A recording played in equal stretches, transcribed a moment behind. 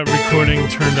Recording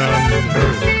turned on.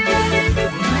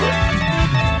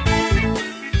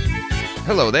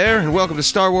 Hello there, and welcome to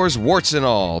Star Wars Warts and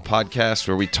All, podcast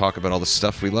where we talk about all the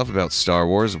stuff we love about Star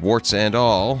Wars, warts and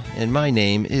all. And my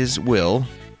name is Will.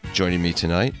 Joining me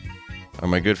tonight are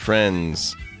my good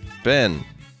friends Ben.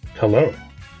 Hello.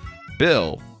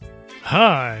 Bill.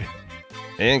 Hi.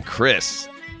 And Chris.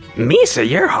 Misa,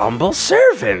 your humble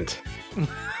servant.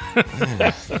 We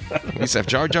used to have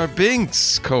Jar Jar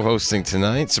Binks co-hosting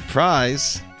tonight.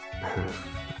 Surprise.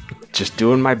 Just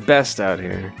doing my best out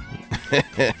here.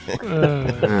 That'd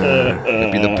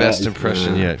be the best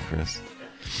impression yet, Chris.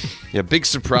 Yeah, big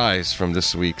surprise from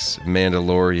this week's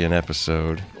Mandalorian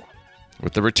episode.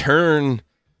 With the return,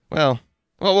 well,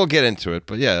 we'll get into it.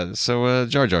 But yeah, so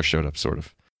Jar Jar showed up, sort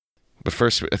of. But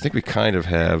first, I think we kind of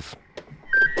have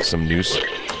some news.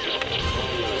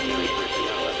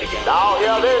 Now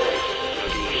hear this.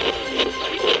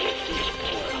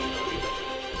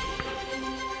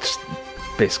 Just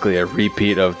basically a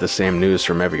repeat of the same news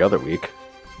from every other week,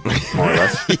 more or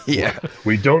less. Yeah.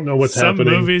 We don't know what's Some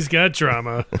happening. movies got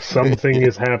drama. Something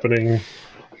is happening.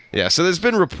 Yeah, so there's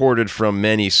been reported from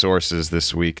many sources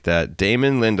this week that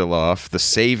Damon Lindelof, the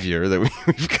savior that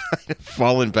we've kind of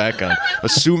fallen back on,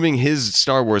 assuming his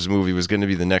Star Wars movie was going to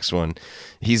be the next one,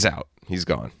 he's out. He's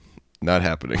gone. Not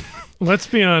happening. Let's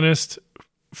be honest.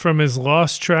 From his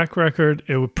lost track record,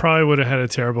 it probably would have had a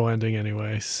terrible ending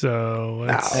anyway. So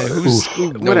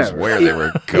Who knows Whatever. where they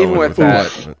were going Even with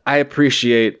that? that, I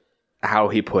appreciate how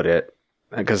he put it,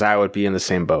 because I would be in the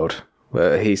same boat.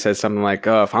 He said something like,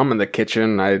 if I'm in the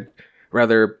kitchen, I'd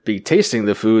rather be tasting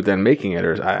the food than making it.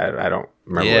 Or I don't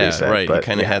remember what he said. Right. But he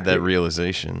kind of had that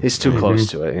realization. He's too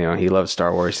close to it. You know, he loves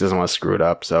Star Wars. He doesn't want to screw it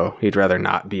up. So he'd rather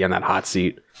not be in that hot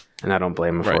seat. And I don't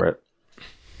blame him for it.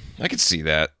 I could see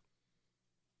that.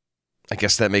 I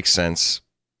guess that makes sense.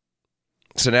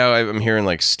 So now I'm hearing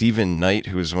like Stephen Knight,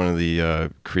 who is one of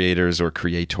the creators or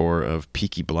creator of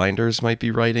Peaky Blinders, might be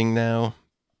writing now.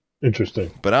 Interesting.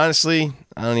 But honestly,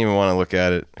 I don't even want to look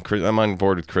at it. I'm on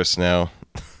board with Chris now.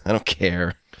 I don't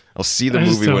care. I'll see the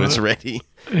movie when it's ready.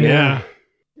 Yeah.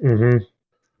 Mm-hmm.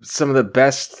 Some of the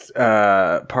best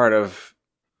part of,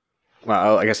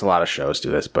 well, I guess a lot of shows do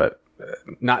this, but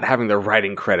not having the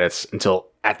writing credits until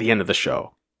at the end of the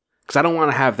show. Because I don't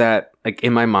want to have that like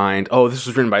in my mind. Oh, this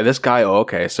was written by this guy. Oh,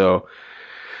 okay. So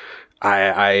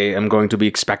I am going to be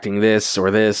expecting this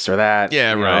or that.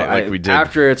 Yeah, right. Like we did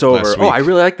after it's over. last Oh, week. I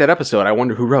really like that episode. I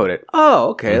wonder who wrote it. Oh,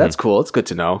 okay. That's cool. It's good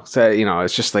to know. So,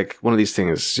 it's just like one of these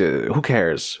things. Who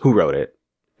cares who wrote it?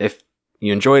 If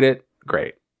you enjoyed it,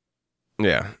 great.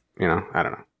 Yeah. I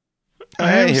don't know.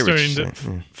 I am hear what starting you're to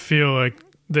saying. feel like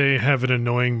they have an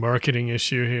annoying marketing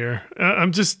issue here.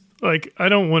 I'm just like, I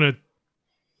don't want to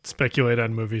speculate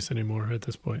on movies anymore at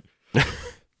this point.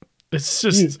 It's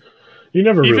just... You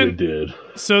never really did.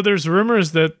 So there's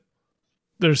rumors that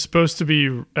they're supposed to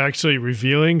be actually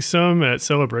revealing some at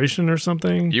Celebration or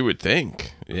something. You would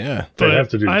think. Yeah. They have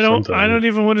to do something. I don't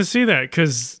even want to see that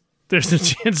because there's a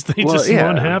chance they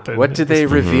won't happen. What did they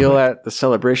reveal at the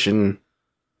Celebration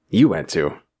you went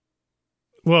to?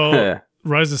 Well,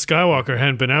 Rise of Skywalker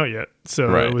hadn't been out yet, so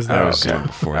Right. it was I that. was saying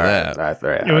before that.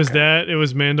 It was that. It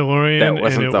was Mandalorian. That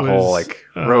wasn't and the it whole was, like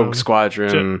Rogue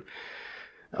Squadron.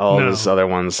 All those other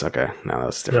ones. Okay, no,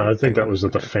 that's different. No, I think that was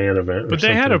at the fan event. But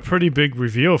they had a pretty big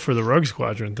reveal for the Rogue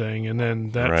Squadron thing, and then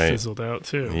that fizzled out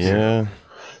too. Yeah.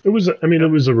 It was. I mean,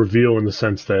 it was a reveal in the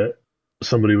sense that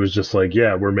somebody was just like,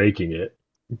 "Yeah, we're making it."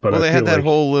 But Well, I they had feel that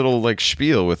whole little like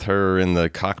spiel with her in the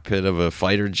cockpit of a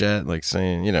fighter jet, like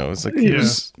saying, it's like,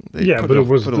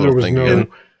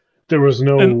 there was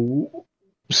no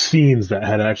scenes that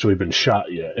had actually been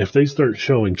shot yet. If they start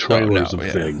showing trailers of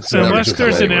things, so unless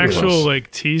there's an actual like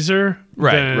teaser,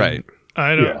 then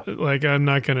I don't like. I'm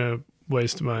not gonna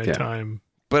waste my time.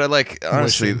 But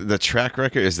honestly, the track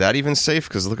record, is that even safe?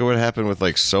 Because look at what happened with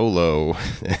like Solo.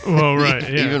 Well, right,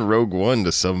 even Rogue One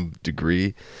to some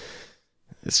degree.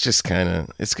 It's just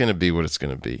it's going to be what it's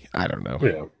going to be. I don't know.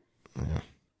 Yeah.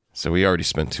 So we already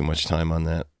spent too much time on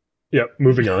that. Yep.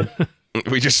 Moving on.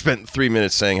 We just spent 3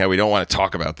 minutes saying how we don't want to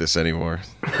talk about this anymore.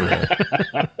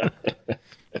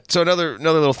 So another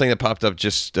little thing that popped up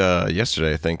just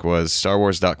yesterday, I think, was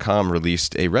StarWars.com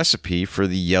released a recipe for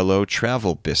the yellow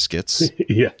travel biscuits.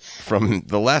 Yes. From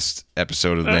the last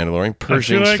episode of The Mandalorian,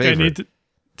 Pershing's I feel like favorite. I need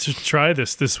to try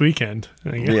this weekend.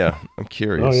 Yeah, I'm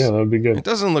curious. Oh yeah, that'd be good. It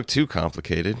doesn't look too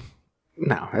complicated.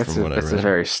 No, that's a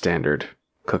very standard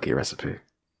cookie recipe.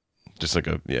 Just like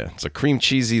it's a cream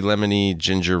cheesy, lemony,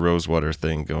 ginger rosewater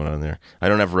thing going on there. I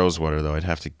don't have rosewater though. I'd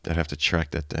have to track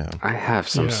that down. I have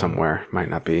some somewhere. Might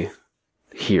not be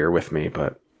here with me,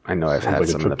 but I know I've had like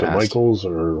some a in the trip to past. Michael's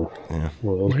or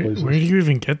one of those places. Where do you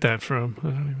even get that from? I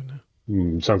don't even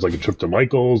know. Sounds like a trip to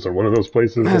Michael's or one of those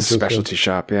places. That's a specialty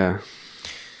shop, yeah.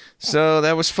 So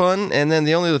that was fun. And then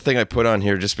the only other thing I put on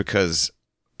here, just because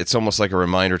it's almost like a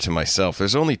reminder to myself,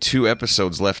 there's only 2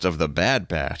 episodes left of The Bad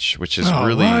Batch, which is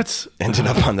really ended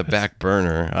up on the back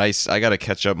burner. I got to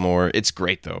catch up more. It's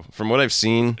great, though. From what I've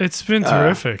seen. It's been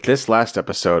terrific. This last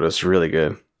episode was really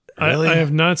good. Really? I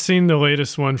have not seen the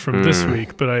latest one from this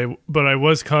week, but I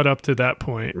was caught up to that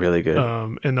point. Really good.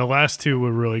 And the last 2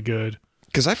 were really good.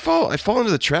 Because I fall into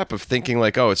the trap of thinking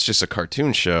like, oh, it's just a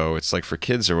cartoon show. It's like for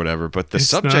kids or whatever. But the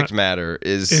subject matter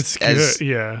is good.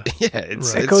 Yeah. Yeah,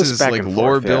 it's It goes just back like and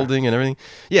lore forth, building and everything.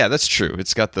 Yeah, that's true.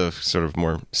 It's got the sort of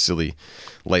more silly,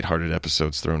 lighthearted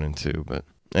episodes thrown in too. But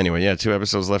anyway, yeah, 2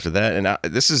 episodes left of that.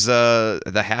 And this is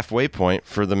the halfway point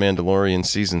for The Mandalorian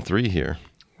Season 3 here.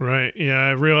 Right. Yeah, I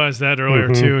realized that earlier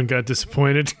too and got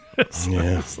disappointed.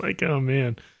 Yeah. It's like, oh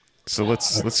man. So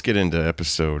let's get into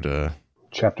episode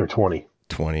Chapter 20.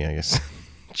 20, I guess.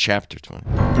 Chapter 20.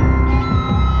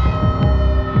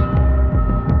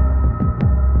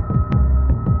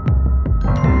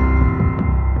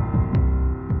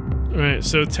 All right,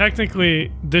 so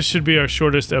technically this should be our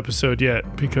shortest episode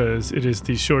yet because it is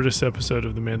the shortest episode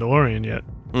of The Mandalorian yet.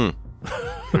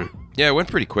 Yeah, it went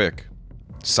pretty quick.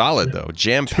 Solid though, Too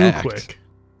jam-packed. quick.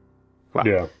 Wow.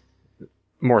 Yeah.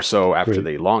 More so after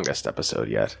the longest episode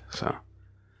yet. So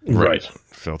Right.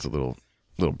 Felt a little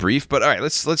brief, but all right,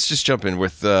 let's just jump in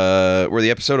with where the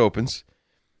episode opens.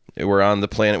 We're on the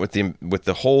planet with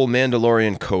the whole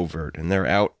Mandalorian covert, and they're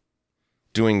out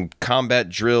doing combat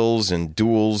drills and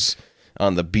duels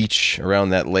on the beach around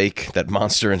that lake, that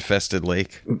monster-infested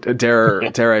lake.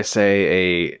 dare I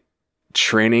say a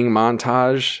training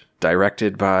montage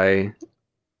directed by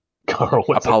Carl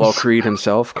Weathers. Apollo Creed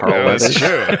himself, Carl Weathers. That's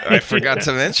true. I forgot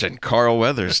to mention Carl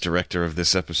Weathers, director of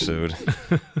this episode.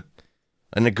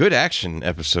 And a good action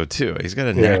episode, too. He's got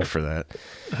a knack for that.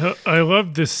 I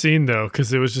love this scene, though,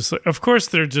 because it was just like, of course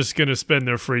they're just going to spend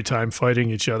their free time fighting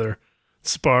each other,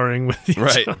 sparring with each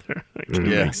other. Like, it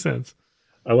makes sense.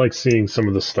 I like seeing some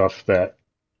of the stuff that,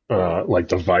 like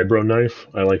the vibro knife.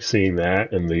 I like seeing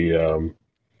that and the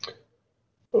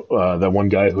that one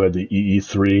guy who had the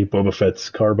EE3 Boba Fett's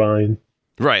carbine.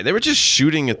 Right. They were just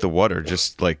shooting at the water,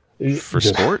 just like for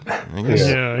sport, I guess.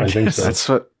 Yeah, I think so. That's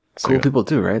what cool people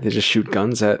do, right? They just shoot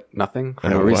guns at nothing for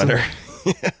no reason.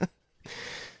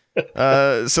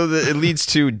 So it leads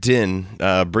to Din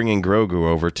bringing Grogu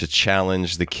over to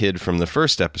challenge the kid from the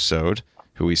first episode,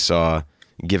 who we saw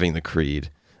giving the creed.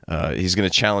 He's going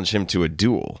to challenge him to a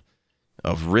duel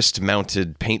of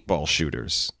wrist-mounted paintball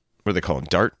shooters. What do they call them?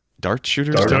 Dart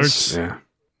shooters? Darts. Yeah.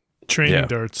 Training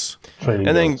darts. Training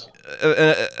And then guns.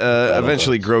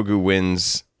 eventually Grogu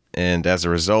wins, and as a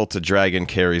result, a dragon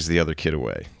carries the other kid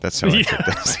away. That's how I took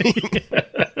that scene.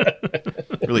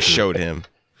 Really showed him.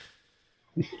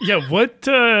 Yeah, what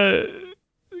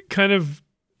kind of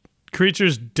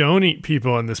creatures don't eat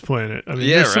people on this planet? I mean,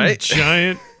 there's some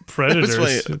giant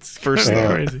predators. It's first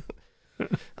crazy.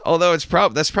 Although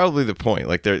that's probably the point.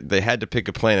 Like they had to pick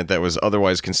a planet that was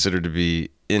otherwise considered to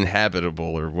be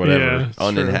inhabitable or whatever. Yeah,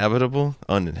 Uninhabitable.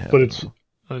 But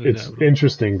it's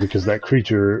interesting because that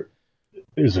creature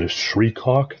is a shriek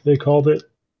hawk. They called it,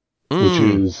 which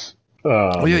is.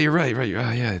 Oh yeah, you're right. Right.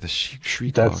 Oh yeah, the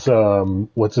shriek That's hawk.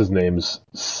 What's his name's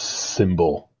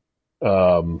symbol?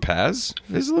 Paz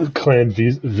Vizsla? Clan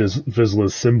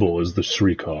Vizsla's symbol is the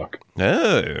shriek hawk.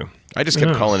 Oh, I just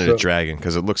kept calling it so- a dragon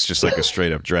because it looks just like a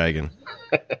straight up dragon.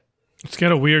 It's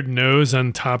got a weird nose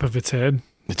on top of its head.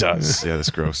 It does. Yeah, that's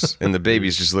gross. And the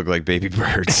babies just look like baby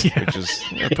birds, which is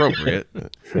appropriate.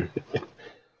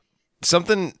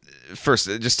 Something first,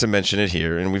 just to mention it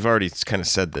here, and we've already kind of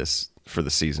said this for the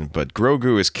season, but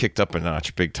Grogu is kicked up a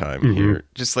notch big time here.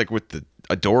 Just like with the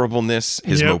adorableness,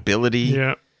 his mobility,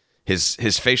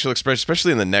 his facial expression,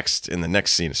 especially in the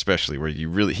next scene, especially where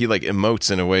he like emotes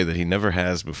in a way that he never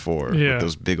has before. With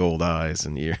those big old eyes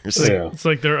and ears. It's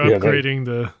like they're upgrading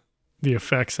the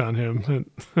effects on him.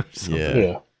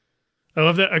 Yeah. I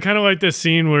love that. I kind of like this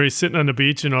scene where he's sitting on the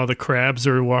beach and all the crabs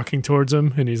are walking towards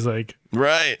him, and he's like,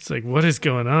 right. It's like, what is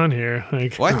going on here?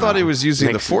 Like, well, I thought he was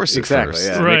using the Force at first.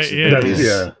 Yeah, right?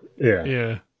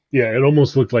 Yeah. It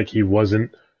almost looked like he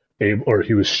wasn't able, or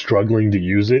he was struggling to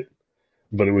use it,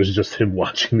 but it was just him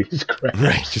watching these crabs.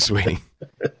 Right, just waiting.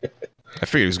 I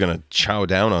figured he was going to chow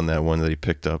down on that one that he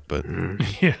picked up, but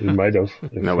He might have.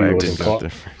 No way, I wasn't didn't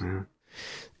caught.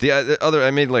 The other,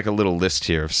 I made like a little list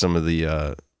here of some of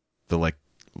the like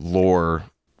lore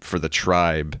for the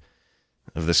tribe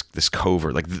of this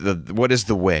covert. Like what is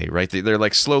the way, right? They're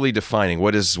like slowly defining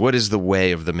what is the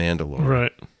way of the Mandalorian.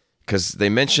 Right. because they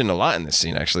mention a lot in this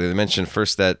scene, actually. They mention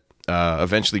first that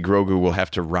eventually Grogu will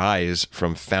have to rise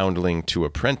from foundling to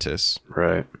apprentice.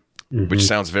 Right. Which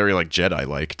sounds very like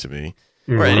Jedi-like to me.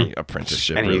 Or any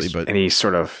apprenticeship, really. But any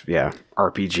sort of,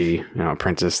 RPG,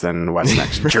 apprentice, then what's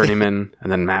next? Journeyman,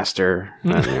 and then master.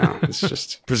 And, it's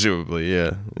just... Presumably,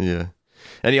 yeah.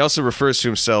 And he also refers to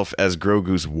himself as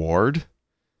Grogu's ward.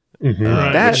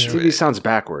 That TV sounds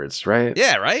backwards, right?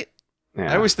 Yeah, right?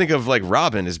 Yeah. I always think of like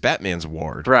Robin as Batman's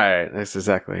ward. Right, that's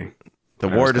exactly. The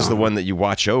ward is the one that you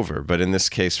watch over, but in this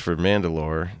case for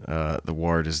Mandalore, the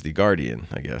ward is the guardian,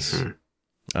 I guess.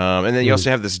 And then you also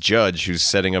have this judge who's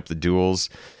setting up the duels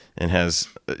and has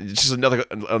just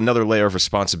another layer of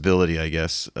responsibility, I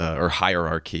guess, or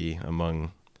hierarchy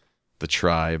among the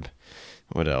tribe.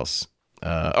 What else?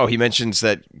 He mentions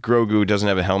that Grogu doesn't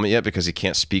have a helmet yet because he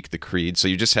can't speak the creed. So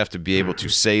you just have to be able to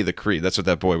say the creed. That's what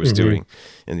that boy was doing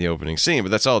in the opening scene. But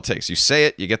that's all it takes. You say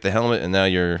it, you get the helmet, and now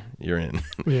you're in.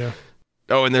 Yeah.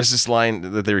 Oh, and there's this line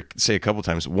that they say a couple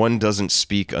times. One doesn't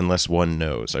speak unless one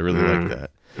knows. I really like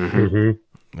that.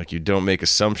 Like, you don't make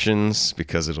assumptions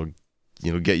because it'll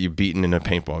get you beaten in a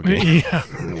paintball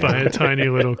game. By a tiny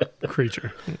little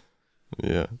creature.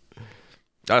 Yeah.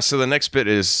 So the next bit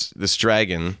is this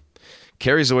dragon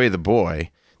carries away the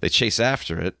boy. They chase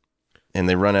after it, and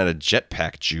they run out of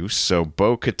jetpack juice. So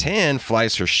Bo-Katan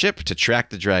flies her ship to track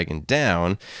the dragon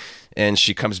down, and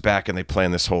she comes back, and they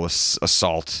plan this whole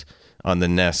assault on the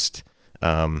nest.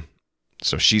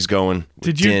 So she's going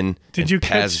with Din and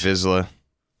Paz Vizsla.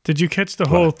 Did you catch the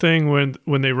whole thing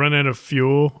when they run out of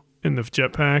fuel in the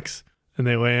jetpacks and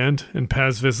they land, and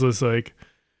Paz Vizsla's like,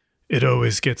 it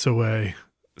always gets away.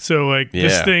 So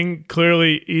this thing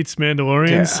clearly eats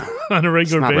Mandalorians on a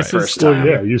regular basis.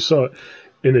 Well, you saw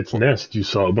in its nest. You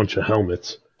saw a bunch of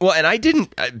helmets. Well, and I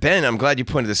didn't, Ben, I'm glad you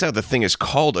pointed this out. The thing is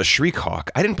called a Shriek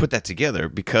Hawk. I didn't put that together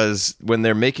because when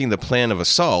they're making the plan of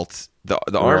assault, the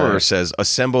armorer says,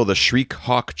 assemble the Shriek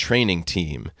Hawk training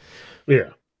team.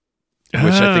 Yeah.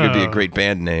 Which I think would be a great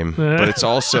band name. But it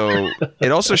also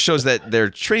shows that they're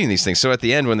training these things. So at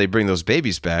the end, when they bring those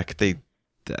babies back, they,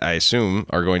 I assume,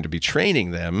 are going to be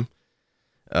training them.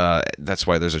 That's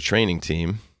why there's a training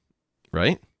team,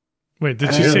 right? Wait,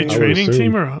 did you say training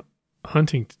team or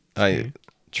hunting team?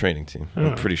 Training team.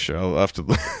 I'm pretty sure. I'll have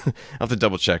to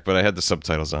double check, but I had the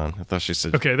subtitles on. I thought she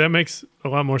said. Okay, that makes a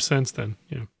lot more sense then.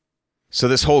 Yeah. So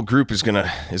this whole group is gonna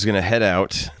head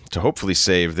out to hopefully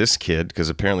save this kid, because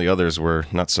apparently others were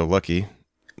not so lucky.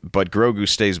 But Grogu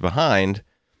stays behind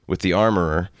with the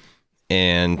armorer,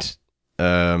 and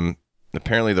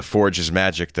apparently the forge is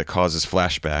magic that causes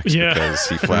flashbacks because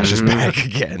he flashes back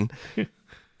again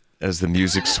as the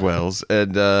music swells.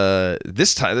 And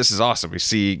this time, this is awesome. We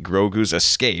see Grogu's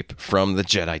escape from the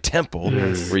Jedi Temple,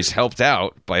 where he's helped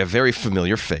out by a very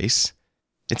familiar face.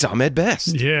 It's Ahmed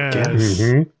Best.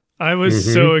 Yes. I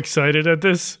was so excited at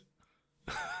this.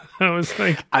 I was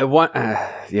like, I wonder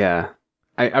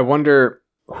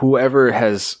whoever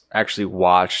has actually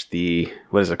watched the,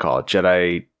 what is it called?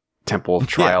 Jedi Temple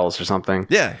Trials or something.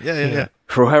 Yeah.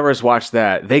 For whoever's watched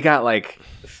that, they got like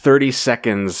 30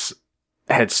 seconds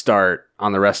head start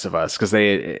on the rest of us, because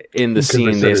they, in the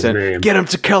scene, they said, get him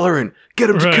to Kelleran, get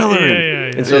him to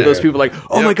Kelleran. And so those people are like,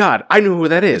 oh my God, I know who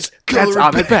that is. That's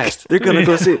Ahmed Best. They're going to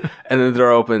go see it. And then the door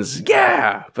opens,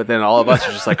 but then all of us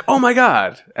are just like, oh my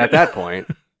God, at that point,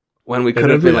 when we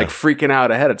could have been like freaking out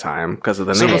ahead of time because of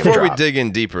the name. So before we dig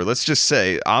in deeper, let's just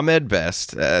say Ahmed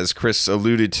Best, as Chris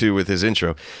alluded to with his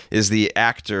intro, is the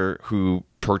actor who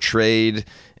portrayed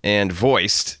and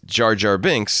voiced Jar Jar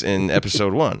Binks in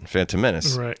Episode 1, Phantom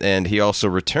Menace. Right. And he also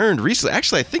returned recently.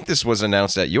 Actually, I think this was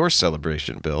announced at your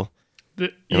celebration, Bill.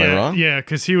 Am I wrong? Yeah,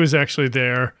 because he was actually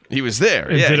there. He was there.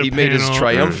 He made his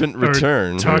triumphant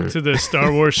return. Talked to the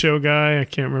Star Wars show guy. I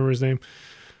can't remember his name.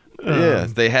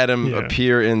 They had him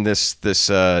appear in this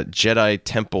Jedi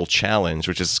Temple Challenge,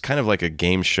 which is kind of like a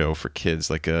game show for kids,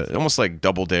 like almost like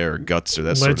Double Dare or Guts or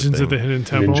that sort of thing. Legends of the Hidden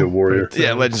Temple. Ninja Warrior.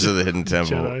 Legends of the Hidden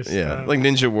Temple. Jedi like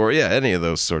Ninja Warrior. Yeah, any of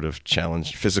those sort of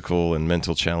physical and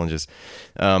mental challenges.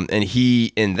 And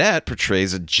he, in that,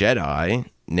 portrays a Jedi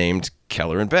named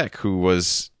Kelleran Beck, who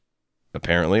was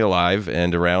apparently alive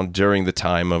and around during the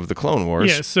time of the Clone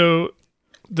Wars. Yeah, so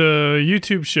the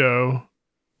YouTube show,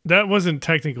 that wasn't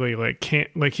technically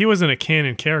he wasn't a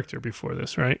canon character before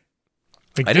this, right?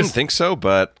 I didn't think so,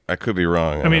 but I could be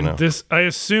wrong. I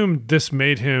assumed this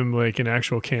made him like an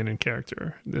actual canon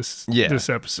character. This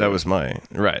episode. That was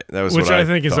which what I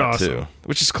think is awesome too.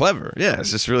 Which is clever. Yeah,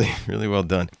 it's just really, really well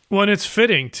done. Well, and it's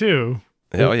fitting too.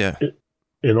 Oh yeah.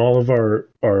 In all of our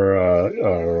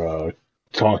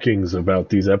talkings about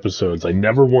these episodes, I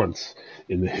never once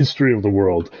in the history of the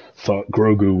world thought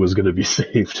Grogu was going to be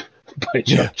saved. by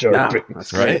Jar Jar Binks.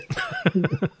 That's great.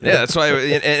 Yeah, that's why,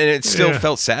 and it still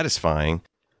felt satisfying.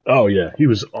 Oh yeah, he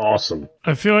was awesome.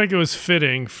 I feel like it was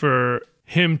fitting for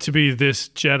him to be this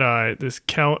Jedi, this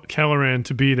Caloran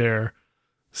to be there,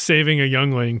 saving a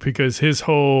youngling, because his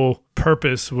whole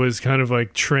purpose was kind of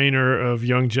like trainer of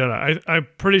young Jedi. I'm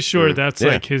pretty sure that's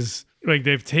like his, like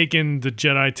they've taken the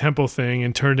Jedi Temple thing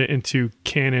and turned it into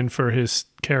canon for his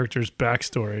character's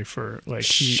backstory for like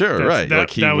like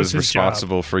he was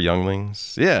responsible for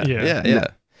younglings. Yeah.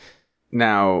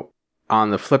 Now, on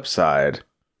the flip side,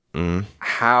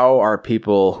 how are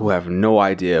people who have no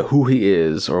idea who he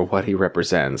is or what he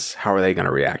represents, how are they going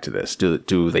to react to this?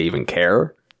 Do they even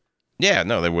care? Yeah,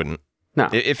 no, they wouldn't. No.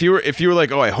 If you were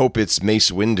like, oh, I hope it's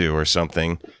Mace Windu or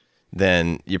something,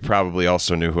 then you probably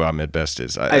also knew who Ahmed Best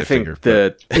is. I think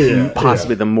figure,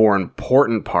 possibly the more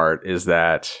important part is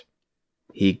that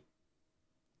he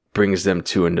brings them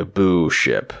to a Naboo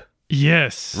ship.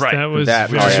 Yes, right. That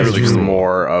was really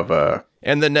more of a.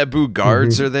 And the Naboo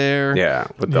guards are there. Yeah,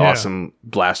 with the awesome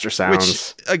blaster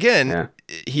sounds. Which, again,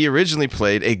 he originally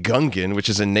played a Gungan, which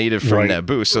is a native from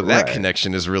Naboo. So that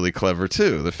connection is really clever,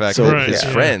 too. The fact that his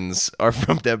friends are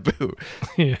from Naboo.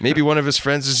 Maybe one of his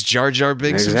friends is Jar Jar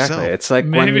Binks himself. It's like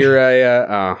when you're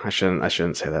a... I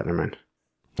shouldn't say that. Never mind.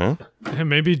 Huh? Yeah,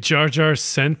 maybe Jar Jar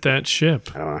sent that ship.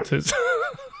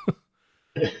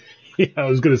 Yeah, I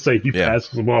was going to say he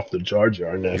passes him off to Jar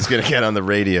Jar next. He's going to get on the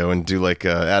radio and do like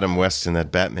Adam West in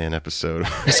that Batman episode.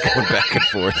 He's going back and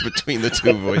forth between the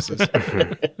two voices.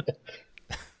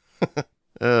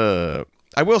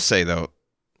 I will say, though,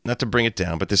 not to bring it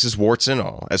down, but this is warts and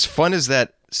all. As fun as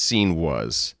that scene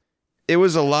was, it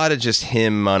was a lot of just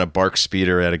him on a bark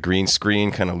speeder at a green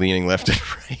screen, kind of leaning left and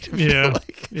right.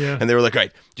 Yeah. And they were like,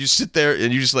 right, you sit there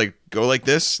and you just like go like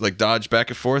this, like dodge back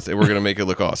and forth, and we're going to make it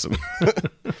look awesome.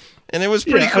 And it was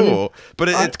pretty cool, but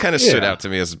it kind of stood out to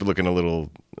me as looking a little,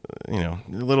 a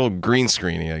little green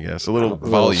screeny, I guess, a little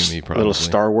volumey, probably. A little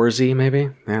Star Warsy, maybe?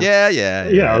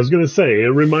 Yeah, I was going to say, it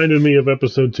reminded me of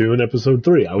episode 2 and episode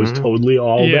 3. I was totally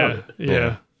all about it.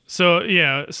 Yeah. So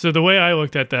the way I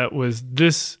looked at that was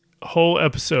this whole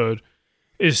episode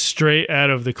is straight out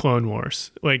of the Clone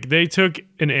Wars. Like, they took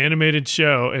an animated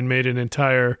show and made an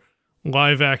entire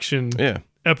live action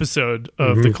episode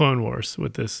of the Clone Wars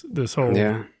with this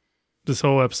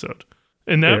whole episode.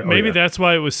 And that that's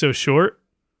why it was so short,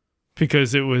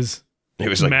 because it was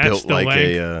like built like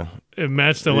it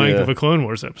matched the length of a Clone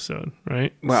Wars episode,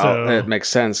 right? Well, it makes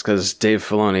sense because Dave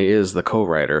Filoni is the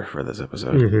co-writer for this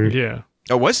episode. Yeah.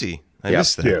 Oh, was he? I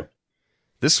missed that. Yeah.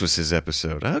 This was his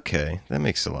episode. Okay, that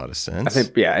makes a lot of sense. I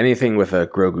think, anything with a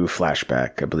Grogu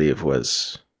flashback, I believe,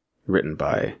 was written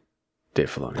by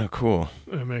Dave Filoni. Oh, cool.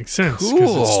 That makes sense,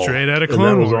 because it's straight out of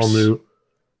Clone Wars. All new.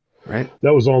 Right.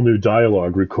 That was all new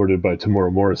dialogue recorded by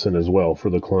Tamora Morrison as well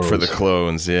for the clones. For the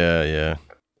clones, yeah.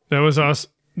 That was awesome.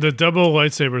 The double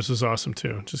lightsabers was awesome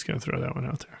too. Just gonna throw that one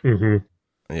out there.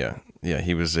 Mm-hmm. Yeah.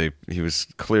 He was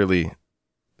clearly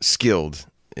skilled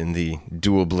in the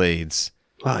dual blades.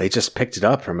 Well, he just picked it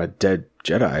up from a dead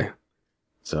Jedi,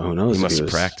 so who knows? He must have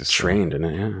practiced, trained in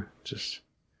it. Yeah, just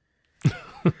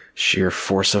sheer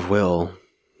force of will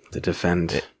to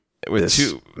defend. With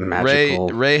this magical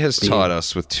Rey has being. taught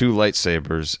us with 2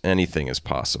 lightsabers, anything is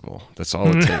possible. That's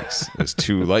all it takes. Is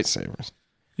 2 lightsabers.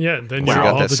 Yeah, then Wow. you're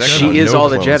all the She Jedi. is all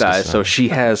the clones Jedi, this so time. she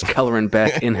has Kelleran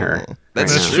Beck in her.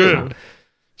 That's true.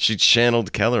 She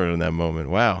channeled Kelleran in that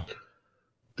moment. Wow.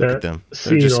 Look at them. They're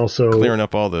Scene just also clearing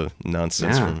up all the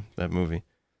nonsense from that movie.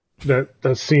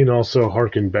 that scene also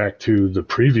harkened back to the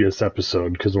previous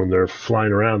episode, because when they're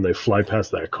flying around, they fly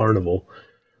past that carnival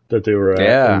that they were at.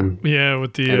 Yeah,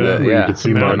 with the where you could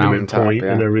see Monument Point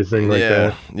and everything like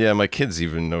that. Yeah, my kids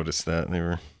even noticed that. They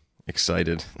were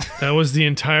excited. that was the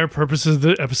entire purpose of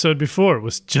the episode before,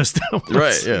 was just that one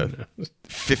Right, scene. yeah.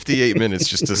 58 minutes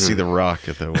just to see the rock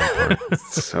at that one part.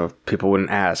 So people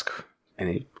wouldn't ask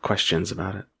any questions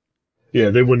about it. Yeah,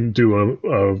 they wouldn't do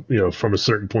a from a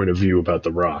certain point of view about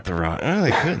the rock. The rock. Oh,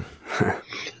 they could.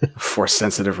 Force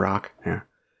sensitive rock. Yeah.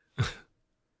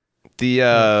 The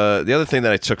other thing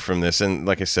that I took from this, and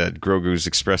like I said, Grogu's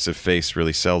expressive face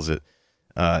really sells it.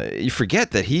 You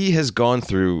forget that he has gone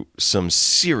through some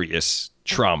serious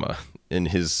trauma in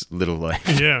his little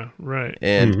life. Yeah, right.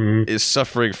 And is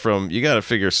suffering from, you got to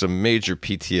figure, some major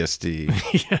PTSD.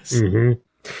 Yes. Mm-hmm.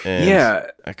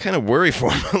 And I kind of worry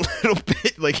for him a little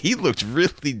bit. Like, he looked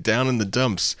really down in the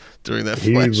dumps during that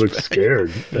flashback. He looked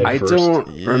scared. I don't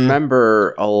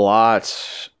remember a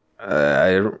lot.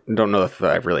 I don't know if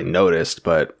I've really noticed,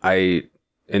 but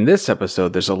in this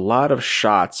episode, there's a lot of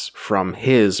shots from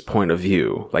his point of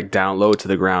view, like down low to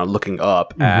the ground, looking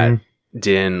up at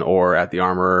Din or at the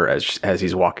armorer as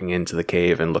he's walking into the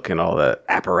cave and looking at all the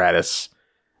apparatus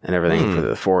and everything for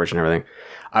the forge and everything.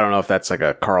 I don't know if that's like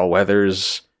a Carl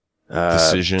Weathers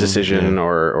decision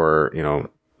or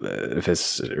if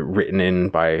it's written in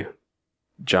by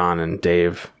John and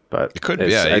Dave, but it could be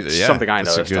it's something I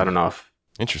noticed. I don't know if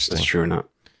interesting. It's true or not.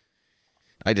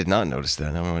 I did not notice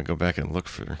that. Now I want to go back and look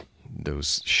for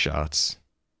those shots.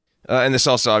 And this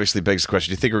also obviously begs the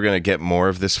question: do you think we're going to get more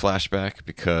of this flashback?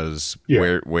 Because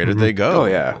where did they go? Oh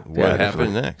yeah, what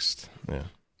happened next? Yeah,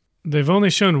 they've only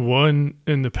shown one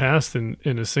in the past in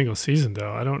a single season,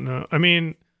 though. I don't know. I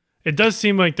mean, it does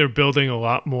seem like they're building a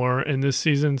lot more in this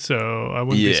season, so I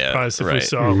wouldn't be surprised if we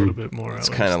saw a little bit more. It's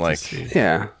kind of like you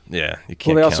can't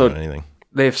count on anything.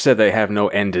 They've said they have no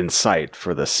end in sight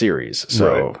for the series,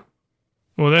 so. Right.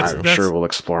 Well, that's sure we'll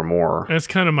explore more. That's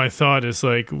kind of my thought. Is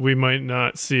like we might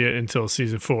not see it until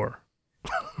season 4,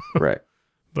 right?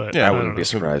 But I wouldn't be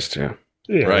surprised too.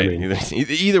 Yeah, right. I mean,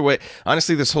 either way,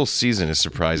 honestly, this whole season has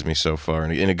surprised me so far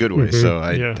in a good way. So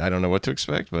I don't know what to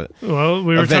expect, but well,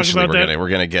 we were talking about that. We're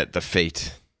gonna get the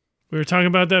fate. We were talking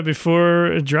about that before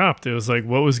it dropped. It was like,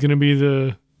 what was going to be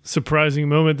the surprising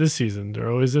moment this season?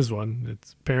 There always is one.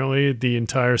 It's apparently the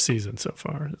entire season so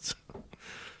far.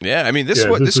 Yeah, I mean, this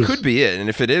could be it. And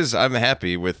if it is, I'm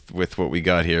happy with what we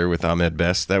got here with Ahmed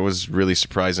Best. That was really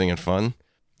surprising and fun.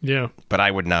 Yeah. But I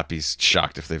would not be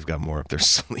shocked if they've got more up their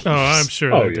sleeves. Oh, I'm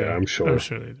sure they do. I'm sure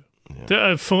they do.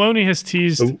 Yeah. Filoni has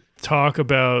teased talk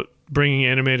about bringing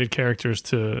animated characters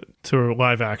to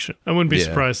live action. I wouldn't be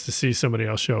surprised to see somebody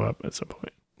else show up at some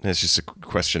point. It's just a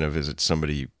question of, is it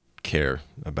somebody you care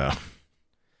about?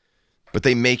 But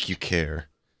they make you care.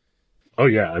 Oh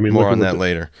yeah, I mean, more on that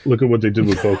later. Look at what they did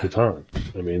with Bo-Katan.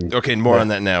 I mean, okay, more on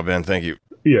that now, Ben. Thank you.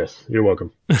 Yes, you're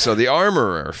welcome. So the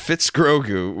armorer fits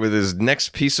Grogu with his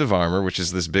next piece of armor, which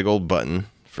is this big old button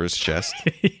for his chest,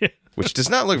 which does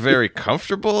not look very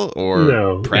comfortable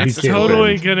or practical. It's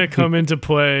totally gonna come into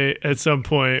play at some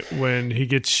point when he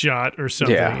gets shot or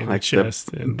something in the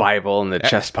chest. The Bible in the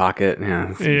chest pocket.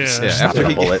 After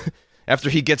he bullet.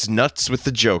 After he gets nuts with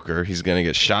the Joker, he's going to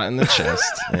get shot in the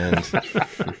chest. And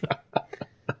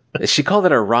she called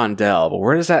it a rondelle, but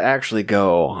where does that actually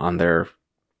go on their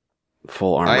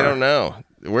full armor? I don't know.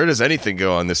 Where does anything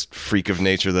go on this freak of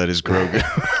nature that is Grogu?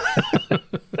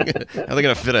 How are they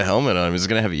going to fit a helmet on him? Is it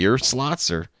going to have ear slots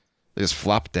or they just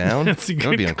flop down? That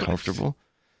would be uncomfortable.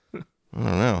 I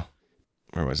don't know.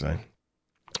 Where was I?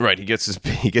 Right, he gets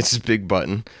his big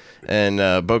button, and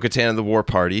Bo-Katan and the War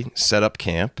Party set up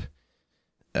camp.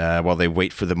 While they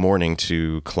wait for the morning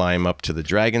to climb up to the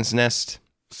dragon's nest.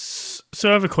 So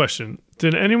I have a question.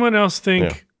 Did anyone else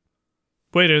think,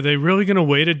 wait, are they really going to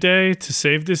wait a day to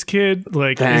save this kid?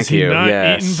 Like, is he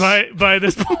not eaten by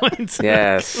this point?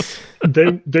 Yes.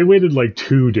 They waited like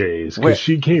 2 days because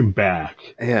she came back.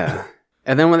 Yeah.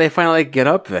 And then when they finally get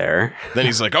up there. Then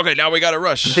he's like, okay, now we got to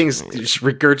rush. Things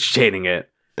regurgitating it.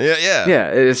 Yeah.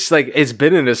 It's like it's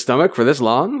been in his stomach for this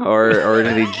long, or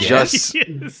did he just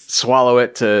swallow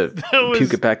it to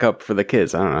puke it back up for the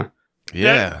kids? I don't know.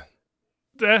 Yeah,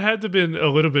 that had to have been a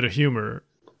little bit of humor,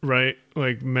 right?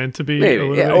 Like meant to be maybe, a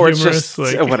little bit or humorous, it's just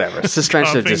like, whatever.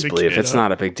 Suspension of disbelief. It's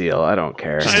not a big deal. I don't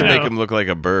care. Just to make him look like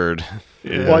a bird.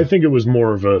 Yeah. Well, I think it was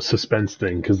more of a suspense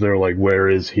thing because they're like, "Where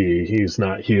is he? He's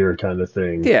not here," kind of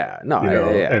thing. Yeah, no,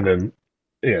 and then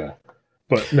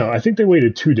But no, I think they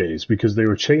waited 2 days because they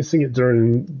were chasing it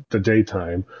during the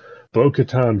daytime.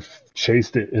 Bo-Katan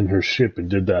chased it in her ship and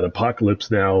did that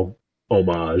Apocalypse Now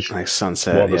homage. Like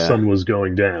sunset, while the sun was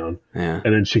going down. Yeah.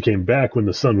 And then she came back when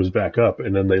the sun was back up,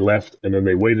 and then they left, and then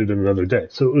they waited another day.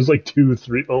 So it was like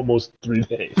almost 3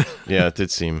 days. Yeah, it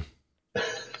did seem a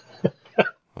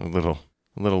little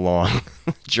long,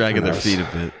 dragging their feet a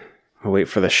bit. I'll wait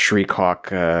for the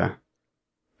Shriek-Hawk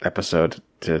episode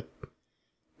to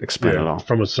explain it all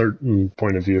from a certain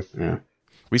point of view. Yeah,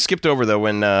 we skipped over though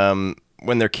when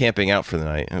they're camping out for the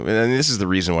night, and this is the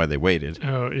reason why they waited.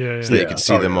 Oh yeah. So they could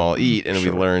see them all eat, and we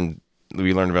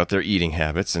learned about their eating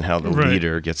habits and how the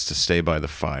leader gets to stay by the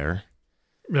fire.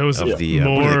 That was of the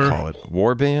what do they call it?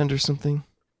 War band or something?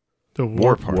 The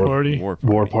war party.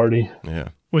 War party. Yeah,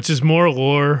 which is more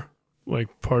lore,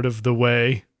 like part of the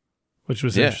way, which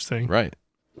was interesting. Right.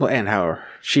 Well, and how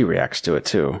she reacts to it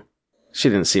too. She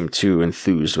didn't seem too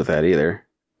enthused with that either.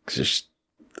 I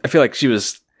feel like she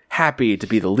was happy to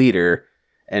be the leader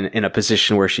and in a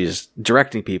position where she's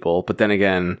directing people, but then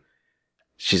again,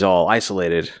 she's all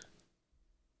isolated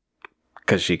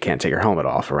because she can't take her helmet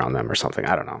off around them or something.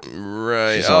 I don't know.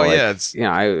 Right. She's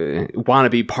I want to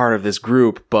be part of this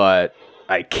group, but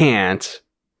I can't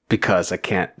because I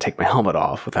can't take my helmet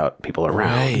off without people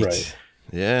around. Right.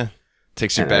 Yeah.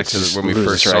 Takes you And back it to just when we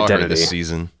loses first her saw her identity. this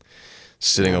season,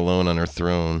 sitting alone on her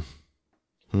throne.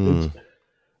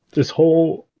 This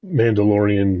whole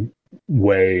Mandalorian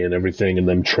way and everything, and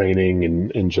them training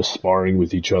and just sparring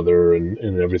with each other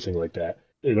and everything like that.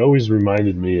 It always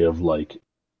reminded me of like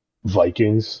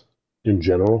Vikings in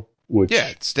general, which Yeah,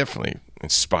 it's definitely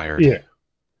inspired. yeah,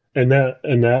 and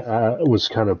that was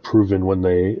kind of proven when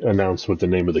they announced what the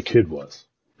name of the kid was,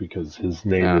 because his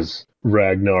name is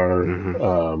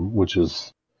Ragnar, which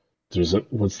is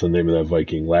what's the name of that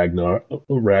Viking?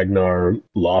 Ragnar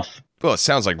Loth. Well, it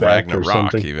sounds like Back or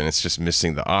Ragnarok something. even. It's just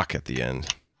missing the Ak at the end.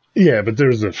 Yeah, but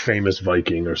there's a famous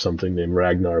Viking or something named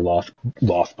Ragnar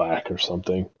Lothback or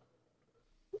something.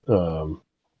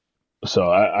 So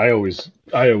I always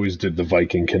did the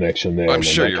Viking connection there. I'm and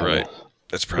then sure that you're kinda- right.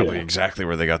 That's probably exactly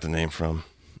where they got the name from.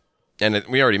 And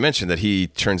we already mentioned that he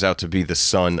turns out to be the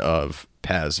son of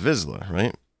Paz Vizsla,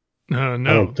 right? No, I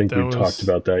don't think we was- talked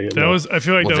about that yet. That no. was. I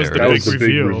feel like Well, that was there the it big, is. The big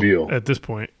reveal reveal. at this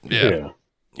point. Yeah.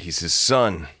 He's his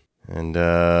son. And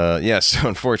so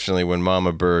unfortunately when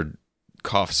Mama Bird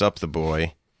coughs up the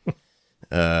boy,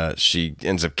 she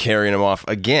ends up carrying him off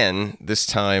again, this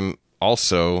time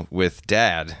also with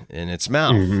Dad in its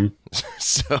mouth. Mm-hmm.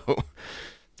 So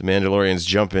the Mandalorians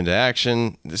jump into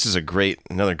action. This is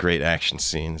another great action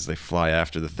scene as they fly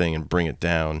after the thing and bring it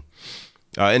down.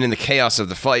 And in the chaos of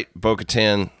the fight,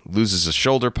 Bo-Katan loses a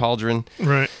shoulder pauldron.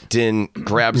 Right. Din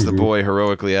grabs the boy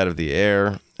heroically out of the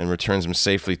air and returns him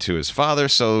safely to his father.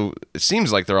 So it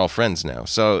seems like they're all friends now.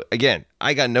 So again,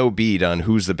 I got no bead on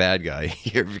who's the bad guy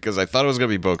here because I thought it was going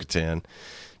to be Bo-Katan.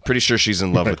 Pretty sure she's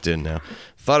in love with Din now.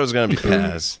 Thought it was going to be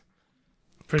Paz.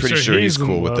 Pretty sure he's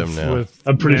cool with them now.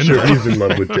 I'm pretty sure he's in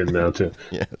love with Din now too.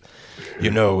 Yeah. You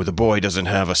know, the boy doesn't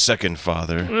have a second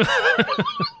father.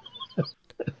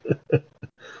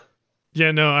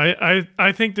 Yeah, no,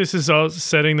 I think this is all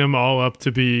setting them all up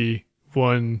to be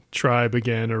one tribe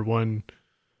again, or one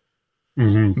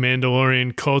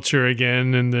Mandalorian culture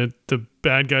again, and the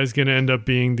bad guy's going to end up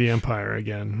being the Empire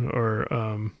again. Or,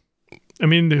 I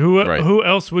mean, who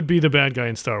else would be the bad guy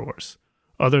in Star Wars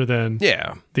other than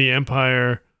the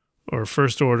Empire or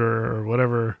First Order or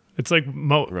whatever? It's like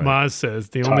Maz says,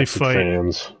 the only Toxic fight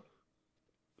fans.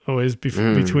 always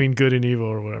between good and evil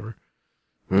or whatever.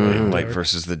 Light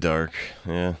versus the dark.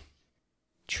 Yeah.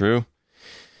 True.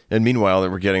 And meanwhile,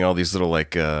 we're getting all these little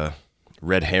like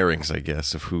red herrings, I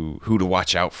guess, of who to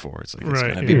watch out for. It's like, it's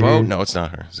going to be Bo? No, it's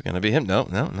not her. Is it going to be him? No,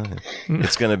 not him.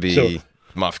 It's going to be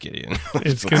Moff Gideon.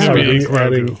 It's going to be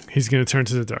Grogu. He's going to turn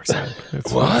to the dark side.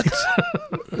 That's what?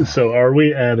 So are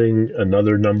we adding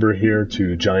another number here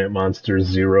to Giant Monster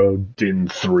 0, Din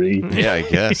 3? Yeah, I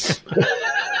guess.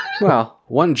 Well,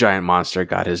 one giant monster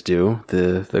got his due.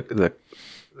 The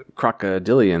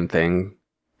crocodilian thing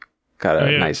got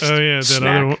a nice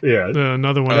snack.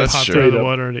 Another one that's popped true. out of the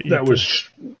water to eat. That was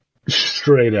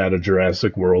straight out of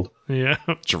Jurassic World. Yeah.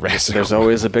 Jurassic. There's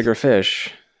always a bigger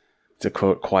fish, to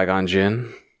quote Qui-Gon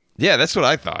Jinn. Yeah, that's what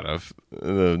I thought of.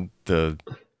 The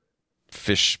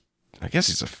fish. I guess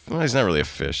he's not really a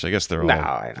fish. I guess they're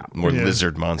all more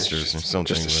lizard monsters or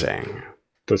something. Just a saying.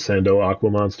 The Sando Aqua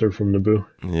Monster from Naboo.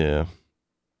 Yeah.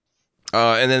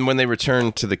 And then when they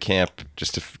return to the camp,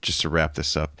 just to wrap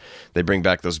this up, they bring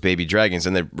back those baby dragons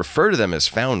and they refer to them as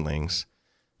foundlings.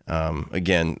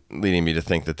 Again, leading me to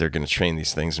think that they're going to train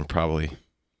these things and probably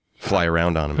fly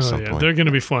around on them at some point. They're going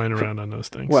to be flying around on those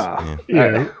things. Wow.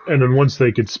 Yeah. And then once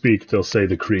they could speak, they'll say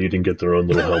the creed and get their own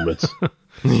little helmets.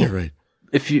 You're right.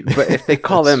 But if they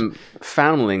call them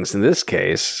foundlings in this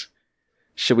case,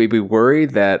 should we be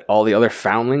worried that all the other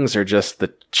foundlings are just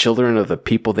the children of the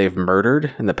people they've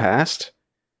murdered in the past?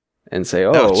 And say,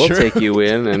 we'll take you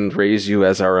in and raise you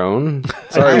as our own.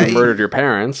 Sorry we murdered your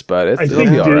parents, but it'll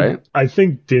be all right. I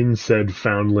think Din said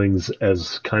foundlings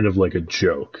as kind of like a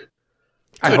joke.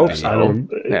 I hope so.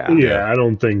 I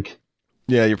don't think...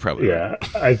 Yeah, you're probably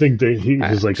right. I think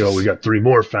he's like, we got 3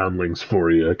 more foundlings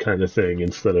for you kind of thing,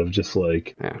 instead of just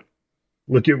like,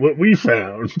 look at what we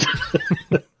found.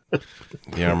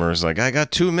 The armorer's like, I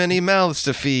got too many mouths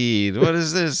to feed. What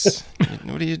is this?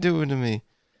 What are you doing to me?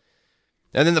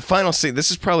 And then the final scene, this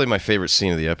is probably my favorite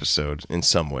scene of the episode in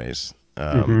some ways.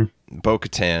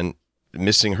 Bo-Katan,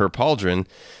 missing her pauldron,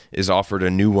 is offered a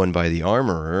new one by the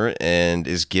armorer and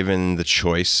is given the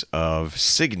choice of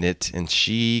Signet, and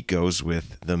she goes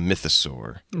with the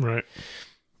Mythosaur. Right.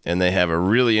 And they have a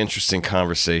really interesting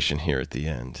conversation here at the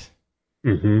end.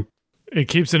 Mm-hmm. It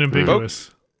keeps it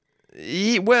ambiguous.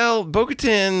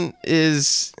 Bo-Katan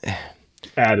is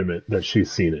adamant that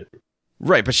she's seen it.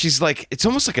 Right, but she's like, it's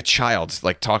almost like a child,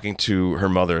 like talking to her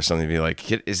mother or something, be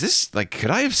like, is this, like,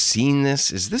 could I have seen this?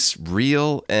 Is this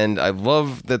real? And I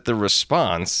love that the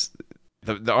response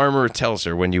The armorer tells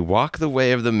her, when you walk the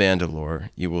way of the Mandalore,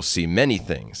 you will see many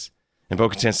things. And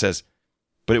Bo-Katan says,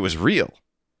 but it was real.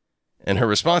 And her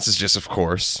response is just, of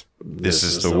course, this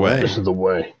is the way. This is the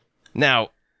way. Now,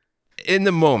 in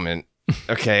the moment,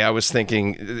 okay, I was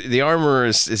thinking, the armorer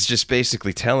is just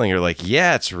basically telling her, like,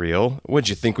 yeah, it's real. What'd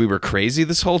you think, we were crazy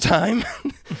this whole time?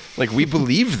 Like, we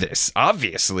believe this,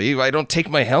 obviously. I don't take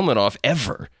my helmet off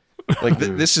ever. Like,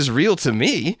 this is real to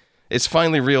me. It's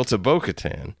finally real to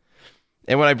Bo-Katan.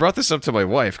 And when I brought this up to my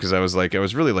wife, because I was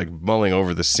really like mulling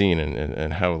over the scene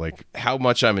and how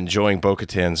much I'm enjoying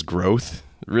Bo-Katan's growth,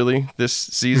 really, this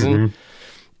season. Mm-hmm.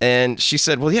 And she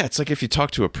said, well, yeah, it's like if you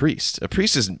talk to a priest. A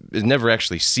priest has never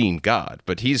actually seen God,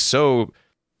 but his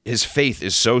faith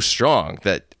is so strong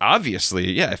that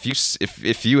obviously, yeah,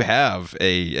 if you have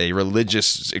a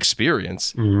religious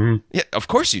experience, mm-hmm. yeah, of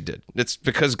course you did. It's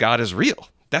because God is real.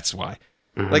 That's why.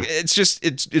 Mm-hmm. Like it's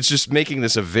just making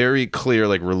this a very clear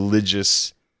like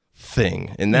religious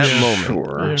thing. In that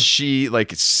moment, she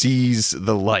like sees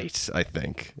the light. I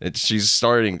think she's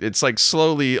starting. It's like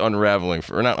slowly unraveling,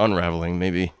 or not unraveling,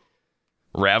 maybe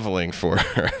raveling for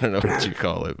her. I don't know what you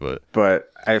call it, but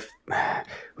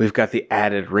we've got the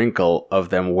added wrinkle of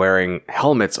them wearing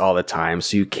helmets all the time,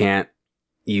 so you can't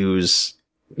use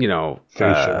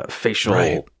facial.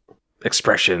 Right.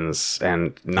 Expressions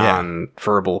and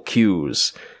non-verbal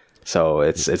cues, so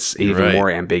it's even more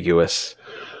ambiguous.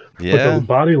 Yeah,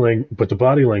 but the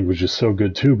body language is so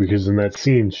good too, because in that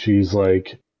scene she's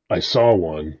like, "I saw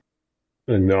one,"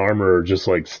 and the armorer just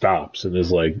like stops and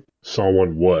is like, "Saw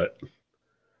one what?"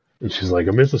 And she's like,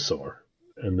 "A mythosaur,"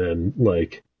 and then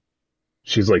like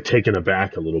she's like taken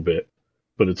aback a little bit,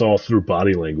 but it's all through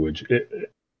body language.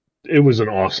 It was an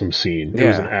awesome scene. It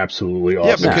was an absolutely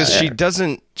awesome scene. Yeah,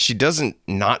 because she doesn't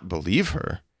not believe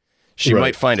her. She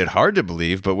might find it hard to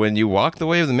believe, but when you walk the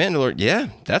way of the Mandalore, yeah,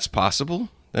 that's possible.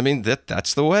 I mean,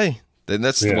 that's the way. Then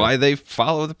that's why they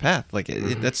follow the path. Like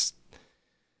it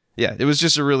was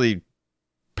just a really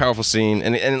powerful scene.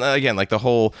 And again, like I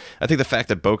think the fact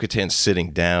that Bo-Katan's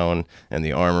sitting down and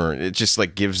the armor, it just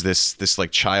like gives this like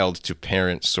child to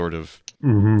parent sort of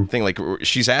thing. Like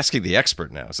she's asking the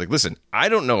expert now. It's like, listen, I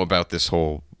don't know about this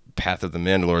whole path of the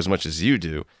Mandalore as much as you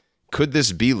do. Could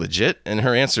this be legit? And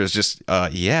her answer is just,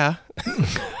 yeah.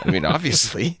 I mean,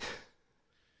 obviously.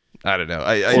 I don't know.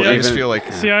 I just feel like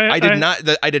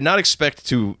I did not expect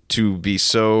to be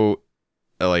so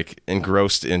like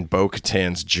engrossed in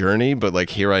Bo-Katan's journey, but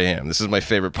like here I am. This is my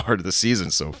favorite part of the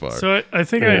season so far. So I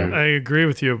think I agree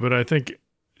with you, but I think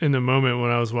in the moment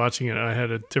when I was watching it, I had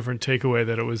a different takeaway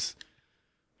that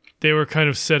they were kind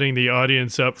of setting the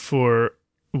audience up for,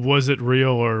 was it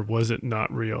real or was it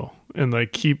not real? And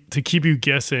like keep you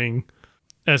guessing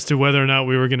as to whether or not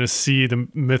we were going to see the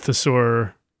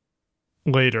mythosaur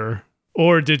later,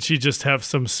 or did she just have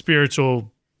some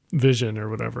spiritual vision or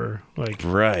whatever? Like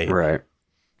right.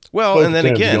 Well, and then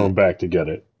again, going back to get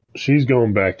it. She's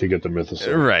going back to get the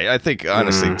mythosaur. Right. I think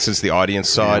honestly, since the audience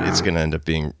saw it, it's going to end up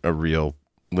being a real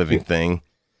living thing.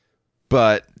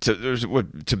 But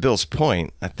to Bill's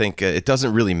point, I think it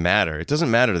doesn't really matter. It doesn't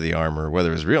matter to the armor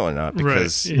whether it's real or not,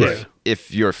 because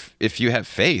if you have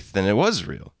faith, then it was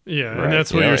real. Yeah, right? And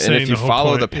that's what you're saying. And if you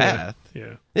follow the path,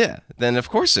 yeah, then of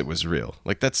course it was real.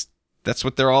 Like that's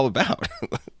what they're all about.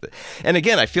 And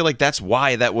again, I feel like that's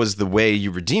why that was the way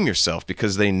you redeem yourself,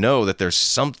 because they know that there's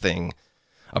something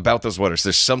about those waters.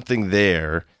 There's something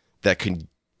there that can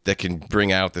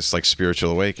bring out this like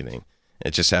spiritual awakening.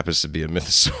 It just happens to be a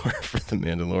mythosaur for the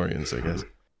Mandalorians, I guess.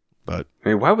 But I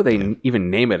mean, why would they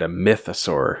even name it a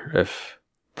mythosaur if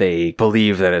they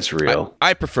believe that it's real?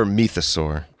 I prefer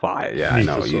mythosaur. Why? Yeah, I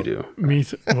know you do.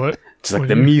 What? It's like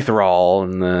the mithril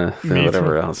and the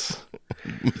whatever else.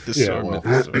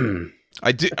 Mythosaur.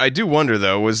 I do wonder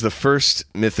though, was the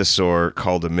first mythosaur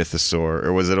called a mythosaur,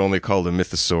 or was it only called a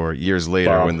mythosaur years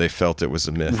later when they felt it was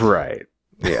a myth? Right.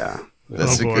 Yeah.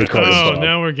 That's a good question.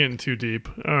 Now we're getting too deep.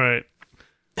 All right.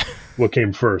 What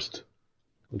came first,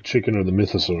 the chicken or the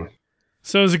mythosaur?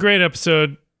 So it was a great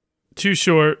episode. Too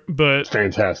short, but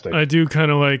fantastic. I do kind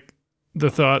of like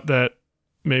the thought that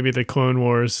maybe the Clone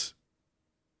Wars,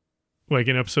 like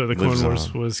an episode of the Clone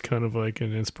Wars, was kind of like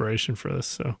an inspiration for this.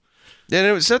 So yeah,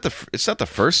 and it's not the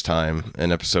first time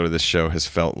an episode of this show has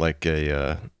felt like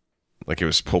like it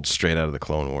was pulled straight out of the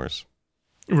Clone Wars.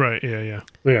 Right. Yeah.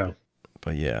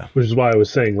 But yeah, which is why I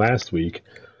was saying last week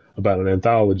about an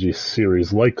anthology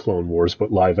series like Clone Wars, but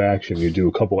live action. You do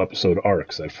a couple episode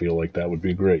arcs. I feel like that would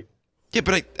be great. Yeah,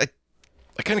 but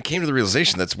I kind of came to the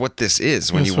realization that's what this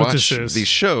is. When That's you what watch this is. these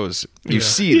shows, you Yeah.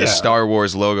 see the Star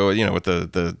Wars logo, with the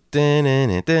That's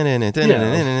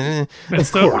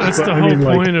the But I whole mean,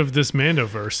 like- point of this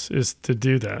Mandoverse is to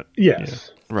do that.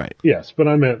 Yes. right. Yes, but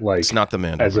I meant like It's not the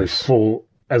Mandoverse.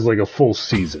 as a full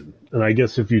season. And I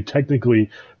guess if you technically,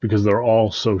 because they're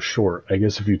all so short, I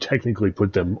guess if you technically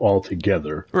put them all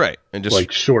together, Right, and just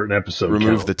like short episode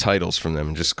remove count. the titles from them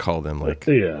and just call them like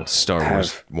Yeah. Star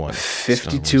Wars 1.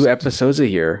 52 episodes a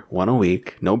year, one a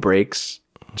week, no breaks.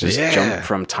 Just Yeah. jump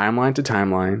from timeline to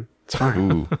timeline. It's fine.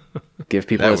 Ooh, Give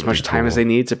people That as would much be time as cool. they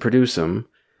need to produce them.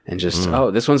 And just,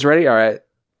 this one's ready? All right,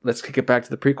 let's kick it back to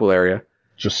the prequel area.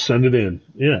 Just send it in.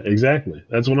 Yeah, exactly.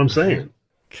 That's what I'm saying.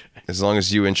 as long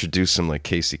as you introduce them like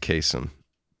Casey Kasem.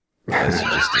 We're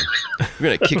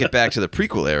going to kick it back to the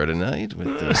prequel era tonight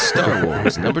with Star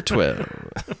Wars number 12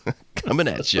 coming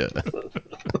at you.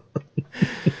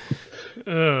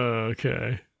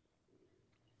 Okay.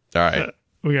 All right.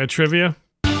 We got trivia.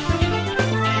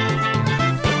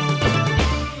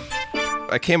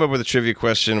 I came up with a trivia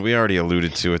question. We already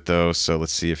alluded to it, though, so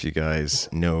let's see if you guys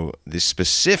know the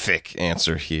specific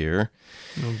answer here.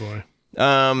 Oh, boy.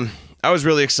 I was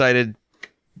really excited,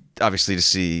 obviously, to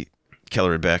see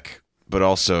Keller and Beck, but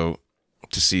also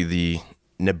to see the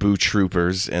Naboo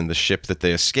troopers and the ship that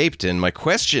they escaped in. My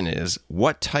question is,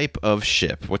 what type of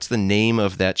ship? What's the name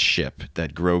of that ship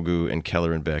that Grogu and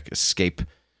Keller and Beck escape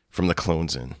from the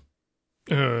clones in?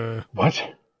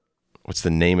 What? What's the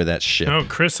name of that ship? Oh,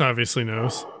 Chris obviously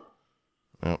knows.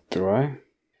 Do I?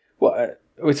 Well, are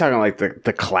we talking like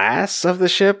the class of the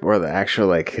ship or the actual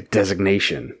like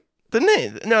designation? The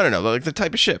name? No. Like the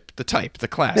type of ship, the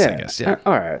class, I guess. Yeah.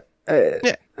 All right.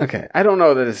 Yeah. Okay. I don't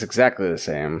know that it's exactly the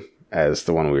same as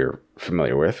the one we were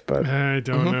familiar with, but I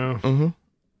don't know. Mm-hmm.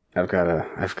 I've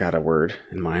got a word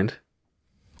in mind.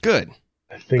 Good.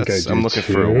 I think I'm looking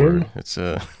for a word. It's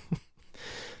a.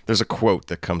 There's a quote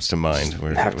that comes to mind. You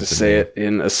have to say it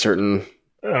in a certain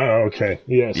Oh, okay.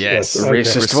 Yes. Yes. Okay.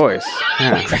 racist voice.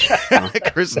 Yeah.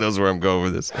 Chris knows where I'm going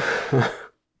with this. All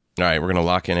right, we're gonna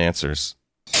lock in answers.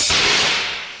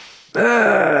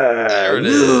 There it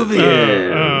is.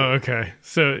 Okay.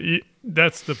 So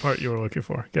that's the part you were looking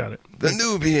for. Got it. The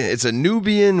Nubian. It's a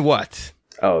Nubian what?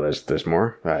 Oh, there's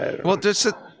more. Well, there's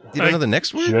a. You don't know the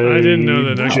next word? I didn't know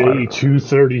the next one.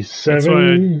 J237. That's why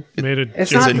I made it. It's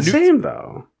It's not a the same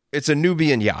though. It's a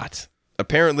Nubian yacht.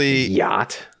 Apparently,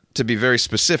 Yacht. to be very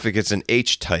specific, it's an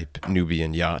H-type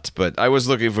Nubian yacht. But I was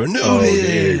looking for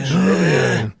Nubian.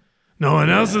 Nubian. No one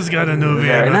else has got a Nubian,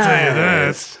 Very I'll tell you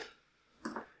nice.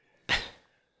 that.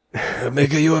 I'll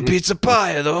make you a pizza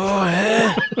pie, though.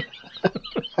 Eh?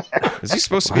 Is he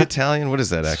supposed to be Italian? What is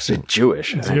that accent?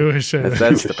 Jewish. I think. Jewish.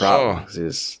 That's the problem. 'Cause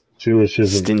He's Jewish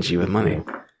isn't. stingy with money.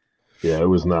 Yeah, it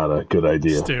was not a good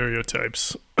idea.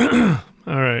 Stereotypes. All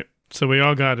right. So we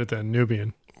all got it then.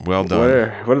 Nubian. Well done.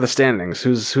 What are the standings?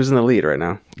 Who's in the lead right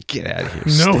now? Get out of here.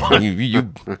 No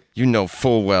Stan. one. You know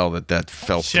full well that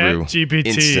fell Chat through. GPT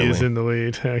instantly. is in the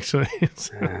lead, actually.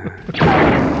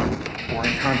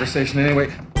 Boring conversation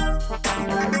anyway.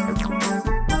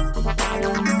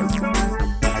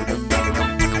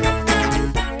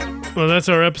 Well, that's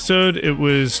our episode. It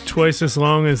was twice as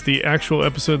long as the actual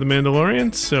episode of The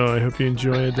Mandalorian, so I hope you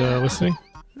enjoyed listening.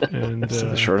 And It's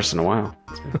the shortest in a while.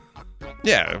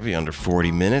 Yeah, it'll be under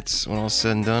 40 minutes when all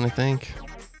said and done, I think.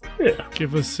 Yeah.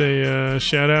 give us a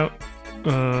shout out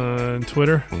on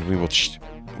Twitter. And we will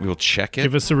check it.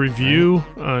 Give us a review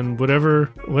on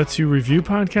whatever lets you review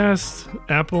podcasts.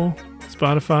 Apple,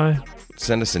 Spotify.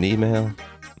 Send us an email.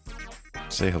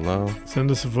 Say hello. Send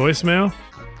us a voicemail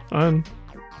on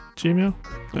Gmail.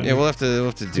 Yeah, we'll have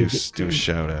to do a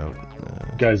shout out.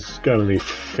 Guys, got any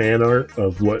fan art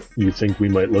of what you think we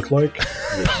might look like?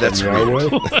 That's Our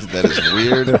weird. way? That is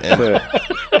weird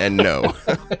and no.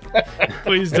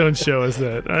 Please don't show us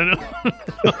that. I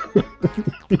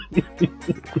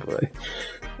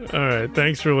know. All right.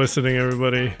 Thanks for listening,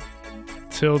 everybody.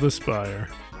 Till the Spire.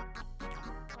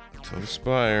 To the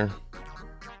spire.